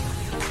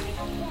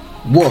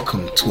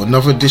Welcome to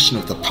another edition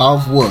of The Power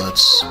of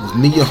Words with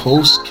me, your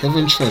host,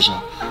 Kevin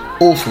Treasure,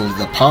 author of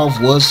The Power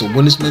of Words, The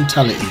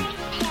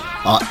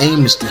Winnersmentality. Our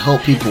aim is to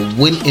help people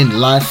win in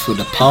life through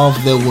the power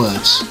of their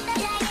words.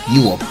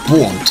 You are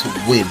born to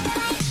win.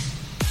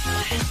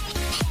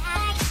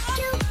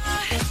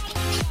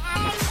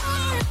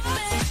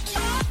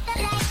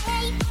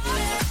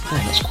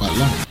 Oh, that's quite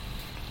long.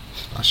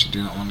 I should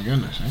do that one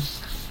again, actually.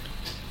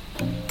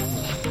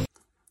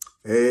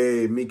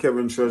 Hey, me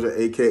Kevin Treasure,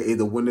 aka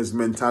The Winner's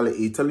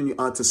Mentality, telling you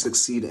how to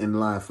succeed in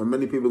life. And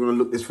many people are going to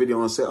look at this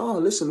video and say, oh,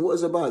 listen, what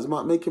is it about? It's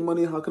about making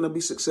money. How can I be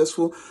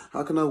successful?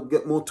 How can I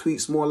get more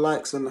tweets, more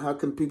likes? And how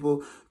can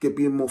people get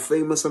being more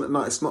famous? And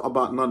no, it's not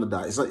about none of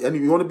that. It's not, and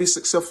if you want to be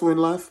successful in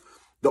life,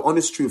 the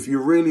honest truth, you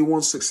really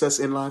want success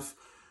in life,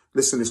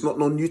 listen, it's not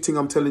no new thing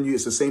I'm telling you.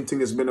 It's the same thing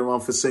that's been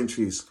around for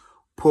centuries.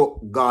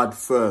 Put God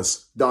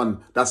first.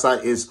 Done. That's how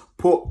it is.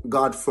 Put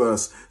God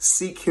first.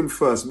 Seek him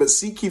first. But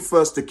seek ye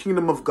first the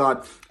kingdom of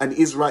God and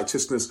his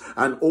righteousness,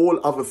 and all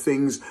other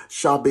things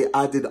shall be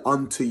added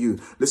unto you.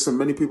 Listen,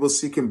 many people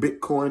seeking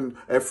Bitcoin,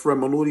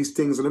 Ephraim, and all these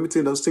things. And let me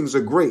tell you, those things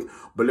are great.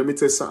 But let me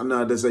tell you something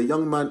now. There's a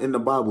young man in the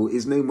Bible.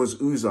 His name was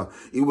Uzzah.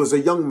 He was a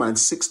young man,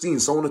 16.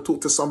 So I want to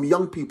talk to some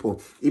young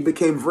people. He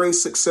became very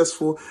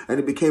successful and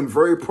he became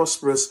very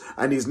prosperous,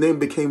 and his name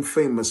became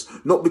famous.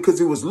 Not because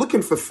he was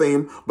looking for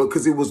fame, but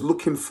because he was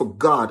looking for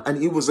God,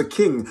 and he was a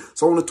king.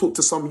 So I want to talk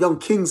to some young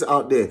kings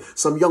out there,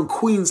 some young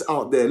queens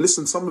out there.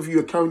 Listen, some of you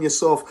are carrying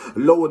yourself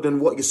lower than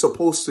what you're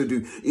supposed to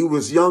do. He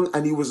was young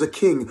and he was a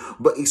king,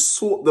 but he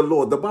sought the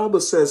Lord. The Bible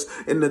says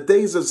in the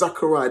days of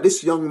Zechariah,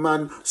 this young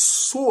man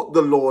sought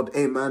the Lord,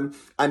 amen,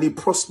 and he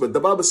prospered. The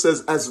Bible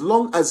says as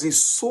long as he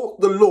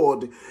sought the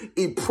Lord,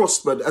 he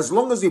prospered. As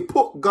long as he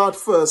put God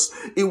first,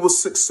 he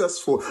was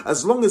successful.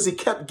 As long as he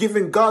kept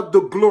giving God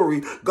the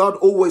glory, God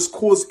always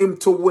caused him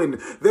to win.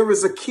 There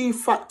is a key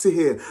factor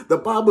here. The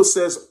Bible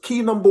says,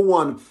 key number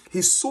one,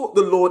 he sought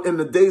the Lord in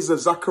the days of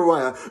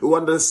Zechariah, who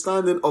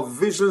understanding of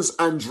visions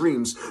and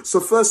dreams. So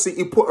firstly,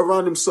 he put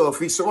around himself,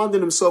 he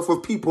surrounded himself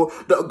with people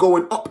that are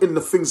going up in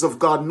the things of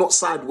God, not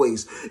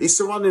sideways. He's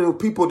surrounded with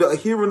people that are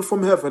hearing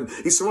from heaven.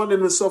 He's surrounding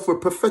himself with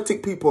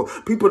prophetic people,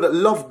 people that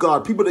love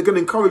God, people that are going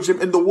to encourage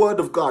him in the word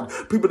of God,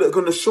 people that are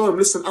going to show him,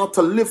 listen, how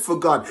to live for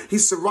God.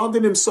 He's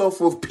surrounding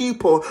himself with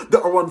people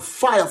that are on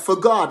fire for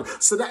God.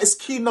 So that is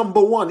key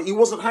number one. He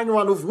wasn't hanging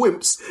around with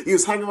wimps. He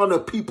was hanging around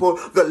with people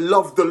that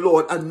love the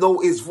Lord and know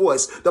his voice.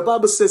 The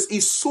Bible says he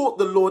sought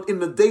the Lord in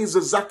the days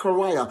of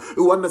Zechariah,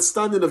 who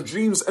understanding of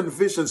dreams and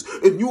visions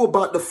and knew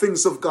about the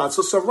things of God.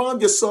 So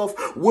surround yourself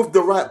with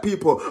the right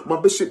people. My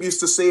bishop used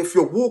to say, if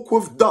you walk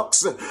with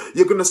ducks,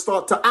 you're going to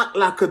start to act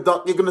like a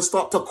duck, you're going to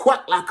start to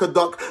quack like a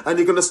duck, and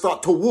you're going to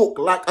start to walk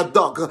like a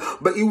duck.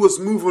 But he was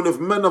moving with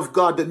men of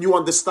God that knew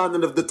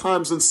understanding of the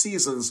times and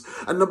seasons.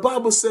 And the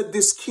Bible said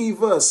this key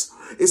verse,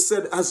 it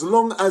said, as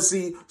long as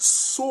he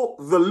sought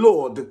the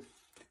Lord,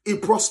 he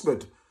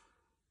prospered.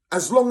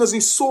 As long as he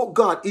sought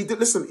God, he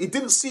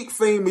didn't seek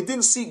fame, he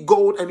didn't seek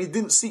gold, and he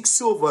didn't seek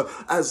silver.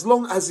 As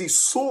long as he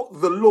sought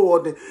the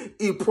Lord,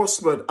 he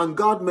prospered. And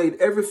God made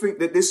everything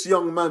that this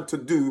young man to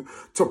do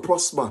to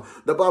prosper.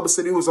 The Bible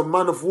said he was a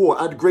man of war,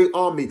 had great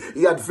army.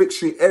 He had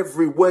victory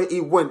everywhere he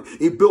went.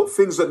 He built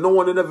things that no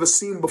one had ever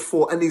seen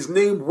before, and his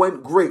name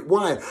went great.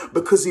 Why?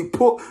 Because he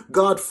put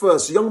God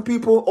first. Young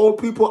people, old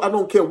people, I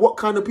don't care what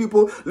kind of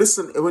people.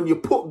 Listen, when you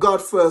put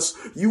God first,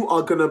 you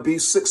are going to be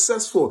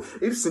successful.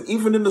 Listen,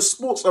 even in the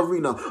sports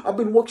arena, I've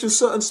been watching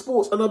certain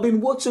sports and I've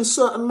been watching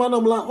certain men.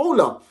 I'm like, hold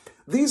up,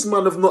 these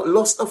men have not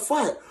lost a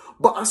fight,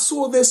 but I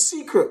saw their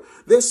secret.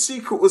 Their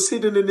secret was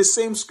hidden in the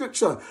same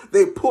scripture.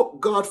 They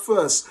put God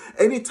first.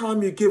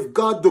 Anytime you give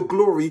God the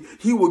glory,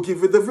 he will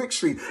give you the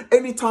victory.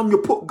 Anytime you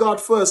put God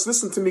first,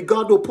 listen to me,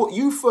 God will put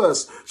you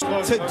first.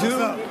 To do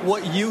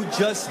what you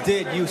just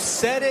did, you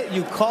said it,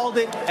 you called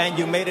it, and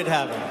you made it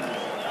happen.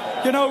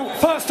 You know,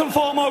 first and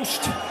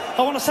foremost,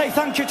 I want to say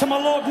thank you to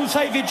my Lord and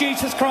Savior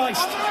Jesus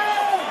Christ.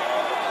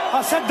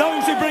 I said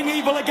those who bring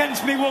evil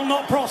against me will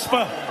not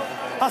prosper.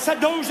 I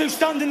said those who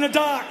stand in the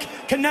dark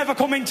can never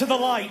come into the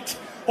light.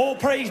 All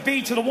praise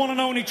be to the one and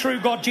only true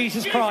God,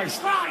 Jesus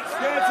Christ.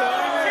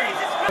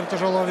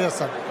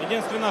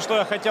 Единственное, что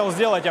я хотел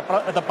сделать,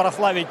 это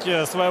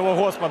прославить своего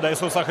Господа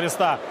Иисуса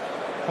Христа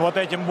вот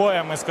этим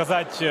боем и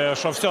сказать,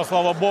 что все,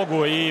 слава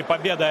Богу, и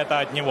победа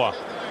это от Него.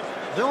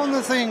 The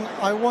only thing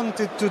I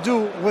wanted to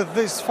do with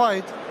this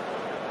fight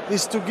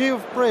is to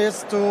give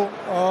praise to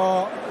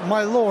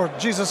my Lord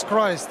Jesus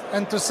Christ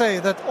and to say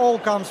that all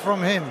comes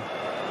from him.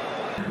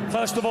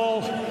 First of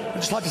all, I'd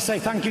just like to say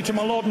thank you to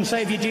my Lord and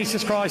Savior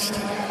Jesus Christ.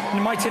 In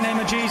the mighty name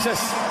of Jesus,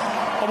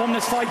 I won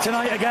this fight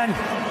tonight again.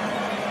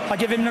 I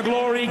give him the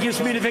glory, he gives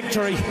me the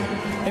victory.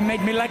 It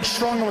made me legs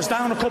strong. I was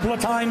down a couple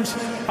of times.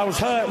 I was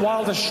hurt.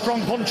 Wilder's a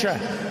strong puncher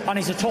and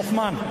he's a tough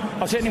man. I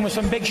was hitting him with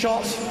some big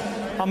shots,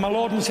 and my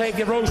Lord and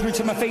Savior rose me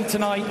to my feet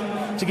tonight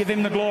to give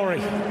him the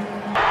glory.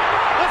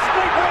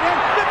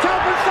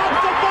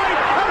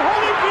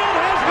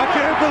 I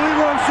can't believe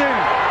what I'm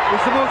seeing.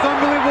 It's the most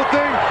unbelievable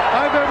thing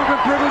I've ever been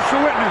privileged to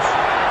witness.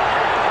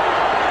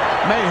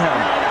 Mayhem.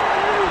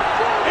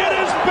 It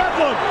is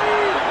Bedlam.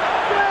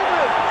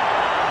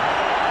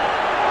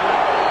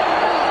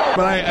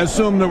 But I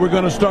assume that we're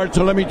going to start,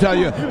 so let me tell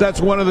you, that's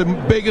one of the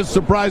biggest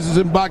surprises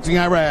in boxing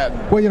I ever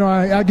had. Well,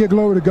 I give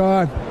glory to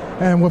God,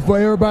 and for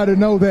everybody to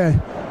know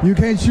that you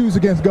can't choose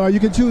against God. You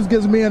can choose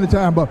against me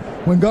anytime, but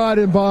when God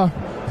involved,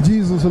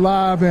 Jesus is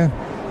alive,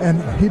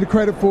 and He the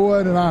credit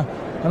for it, and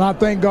I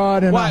thank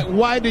God. And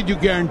why did you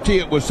guarantee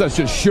it with such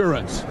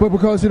assurance? But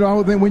because I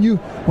don't think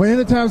when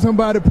anytime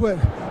somebody put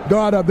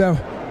God up there,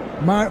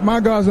 my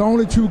God's the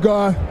only true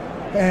God,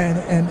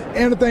 and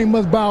everything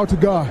must bow to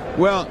God.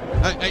 Well,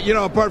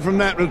 apart from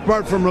that,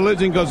 apart from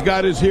religion, because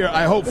God is here,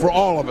 I hope for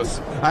all of us.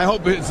 I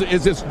hope it's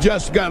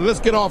just God. Let's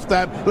get off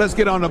that. Let's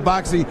get on to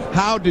boxing.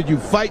 How did you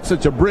fight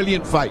such a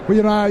brilliant fight?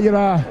 Well, I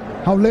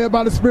was led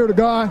by the Spirit of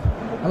God,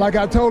 and like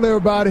I told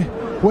everybody,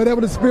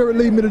 whatever the Spirit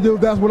lead me to do,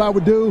 that's what I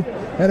would do.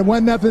 And it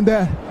wasn't nothing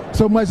that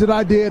so much that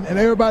I did, and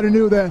everybody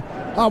knew that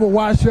I would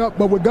wash up,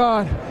 but with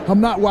God,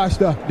 I'm not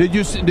washed up. Did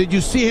you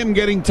see him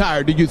getting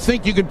tired? Did you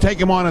think you could take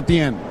him on at the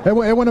end? It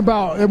wasn't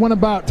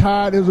about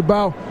tired. It was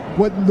about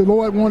what the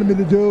Lord wanted me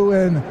to do,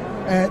 and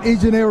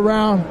each and every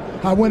round,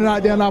 I went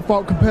out there and I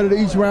fought competitive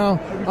each round.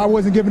 I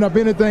wasn't giving up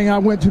anything. I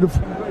went to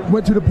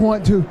the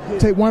point to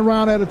take one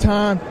round at a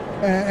time,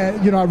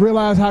 and I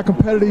realized how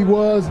competitive he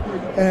was,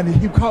 and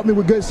he caught me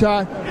with good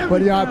shot.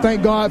 But I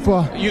thank God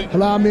for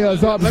allowing me a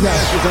shot. Let me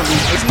ask you something.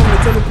 It's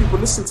not telling people,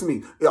 listen to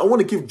me. I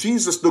want to give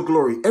Jesus the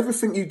glory.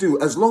 Everything you do,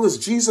 as long as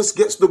Jesus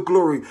gets the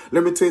glory,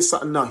 let me tell you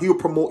something now. He'll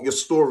promote your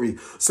story.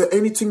 So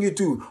anything you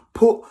do,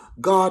 put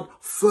God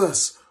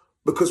first.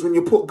 Because when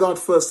you put God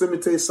first, let me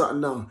tell you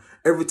something now.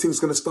 Everything's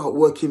going to start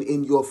working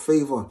in your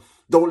favor.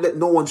 Don't let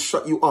no one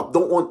shut you up.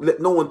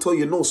 Let no one tell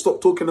you, no,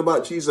 stop talking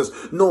about Jesus.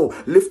 No,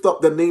 lift up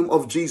the name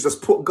of Jesus.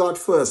 Put God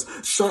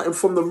first. Shout him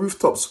from the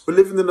rooftops. We're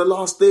living in the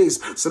last days.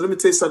 So let me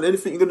tell you something.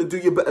 Anything you're going to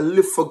do, you better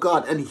live for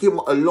God and him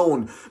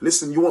alone.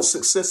 Listen, you want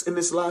success in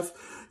this life?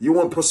 You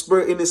want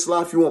prosperity in this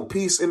life? You want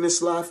peace in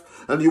this life?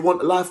 And you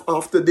want life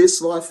after this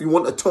life? You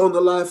want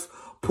eternal life?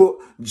 Put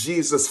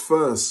Jesus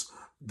first.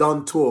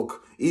 Done talk.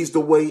 He's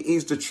the way,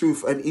 he's the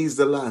truth, and he's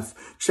the life.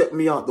 Check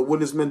me out, the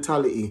Winner's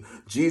Mentality.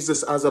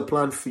 Jesus has a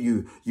plan for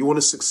you. You want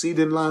to succeed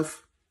in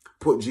life?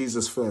 Put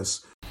Jesus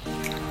first.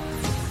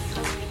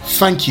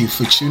 Thank you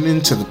for tuning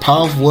in to the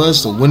Power of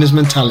Words, the Winner's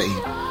Mentality.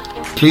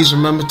 Please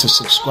remember to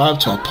subscribe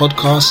to our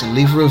podcast and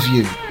leave a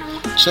review.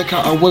 Check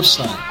out our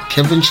website,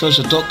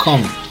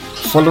 kevintreasure.com.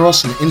 Follow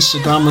us on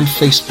Instagram and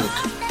Facebook.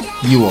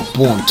 You are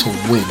born to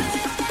win.